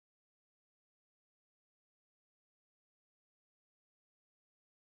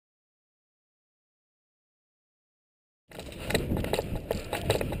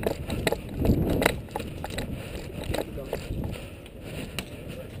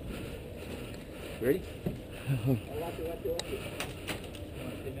Ready?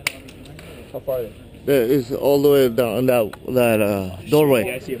 How far is it? There is all the way down that doorway.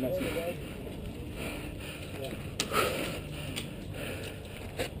 Yeah, I see it. I see it.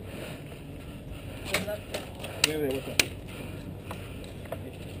 What's up?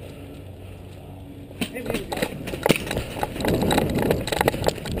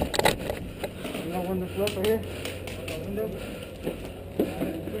 You got one that's left right here? Window?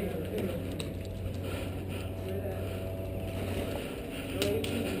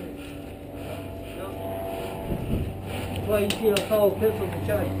 Well, you see a tall pistol to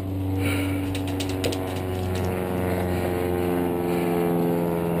charge.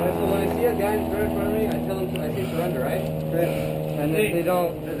 Alright, so when I see a guy in front of me, I tell him I say surrender, right? Right. And if they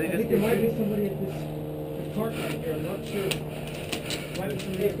don't, they just. I think there might be somebody at this park right here. I'm not sure.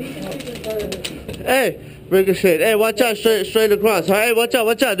 Hey, Ricochet. Hey, watch out, straight across. Hey, watch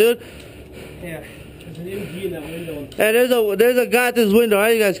out, dude. Yeah, there's an MG in that window. Hey, there's a guy at this window. All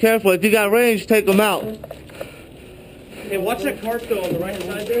right, you guys, careful. If you got range, take him out. Hey, watch that cart though on the right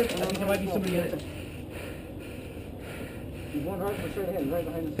side there. I think there might be somebody in it.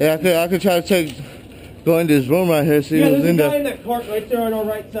 Yeah, I could try to go in this room right here. See who's in there. There's a guy in that cart right there on our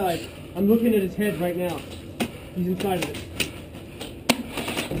right side. I'm looking at his head right now. He's inside of it.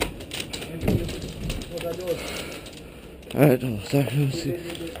 Alright, sorry, let me see.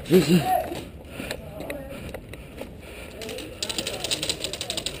 This is...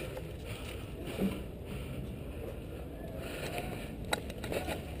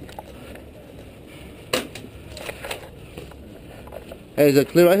 Hey, is it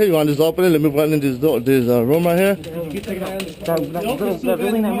clear right here? You want to just open it? Let me run in this door, this room right here. That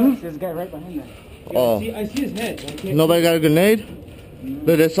building that moves, there's a guy right behind that. Oh. I see his head. Nobody got a grenade?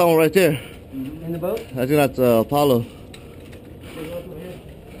 No. There's someone right there. In the boat? I think that's Apollo.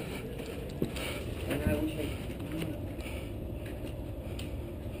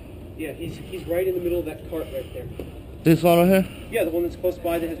 Yeah, he's right in the middle of that cart right there. This one right here? Yeah, the one that's close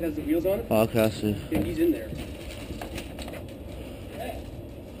by that has the wheels on it. Oh, okay, I see. Yeah, he's in there.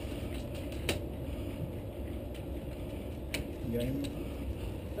 You got him?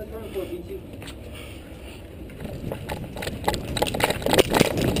 That's running for B2.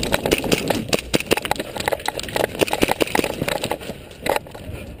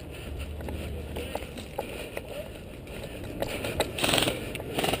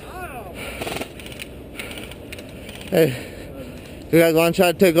 Hey, you guys want to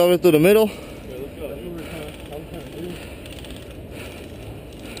try to take over through the middle? Yeah, let's go.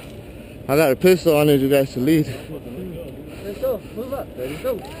 I got a pistol. I need you guys to lead. Let's go. Move up. Ready?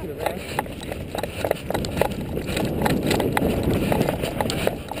 Go. I'll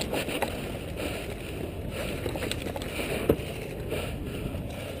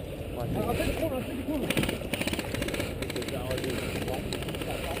take the corner. I'll take the corner.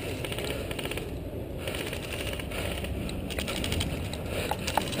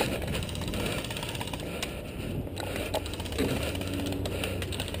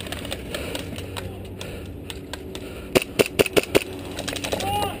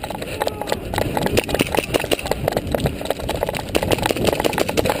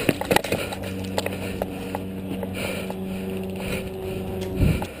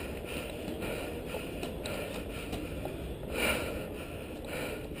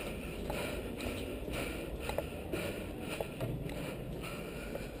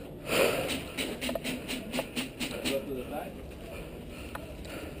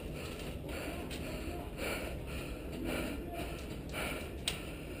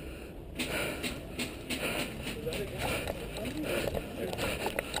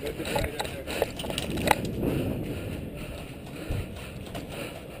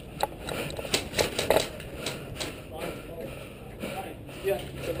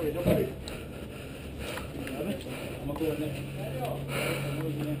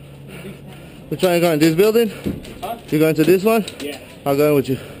 Which one are you going? This building? Huh? You going to this one? Yeah. I'll go in with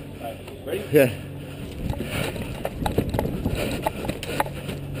you. Alright. Ready? Yeah.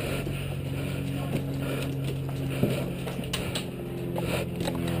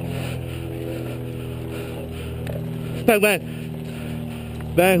 Bang, bang.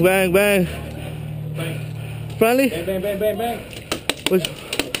 Bang, bang, bang. Bang. Friendly? Bang, bang, bang, bang, bang. Which?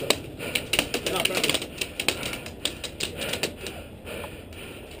 Not friendly.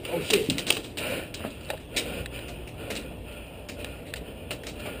 Oh shit.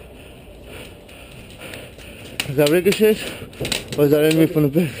 Is that ricochet? Or is that enemy from the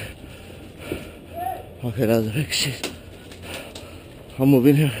back? Okay, that was a ricochet. I'll move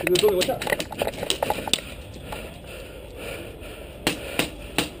in here. Watch out.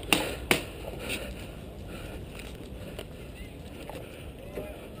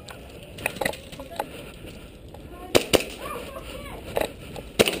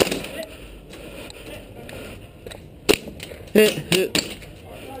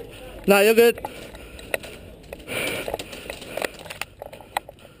 Nah, you're good.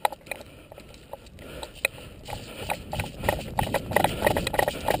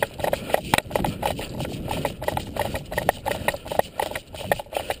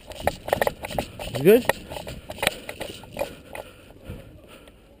 You good?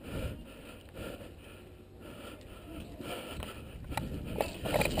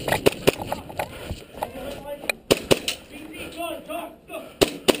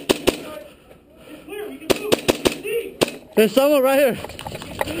 There's someone right here.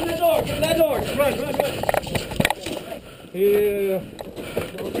 Get in that door, get in that door. Run, run, run. Yeah.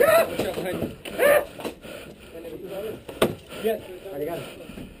 Yes, I got it.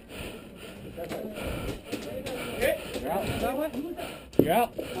 You're out. You're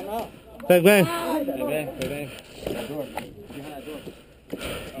out. I'm out. Bang, bang. Bang, bang, bang. That door. Behind that door.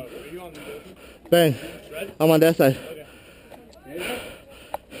 Oh, are you on the door? Bang. Red? I'm on that side. Okay. There you go.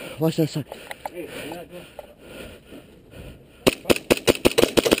 Watch that side. Hey, you're not door.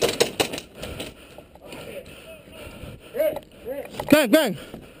 Bang, bang.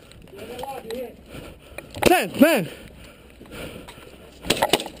 Bang, bang.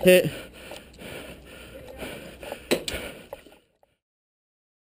 Hit.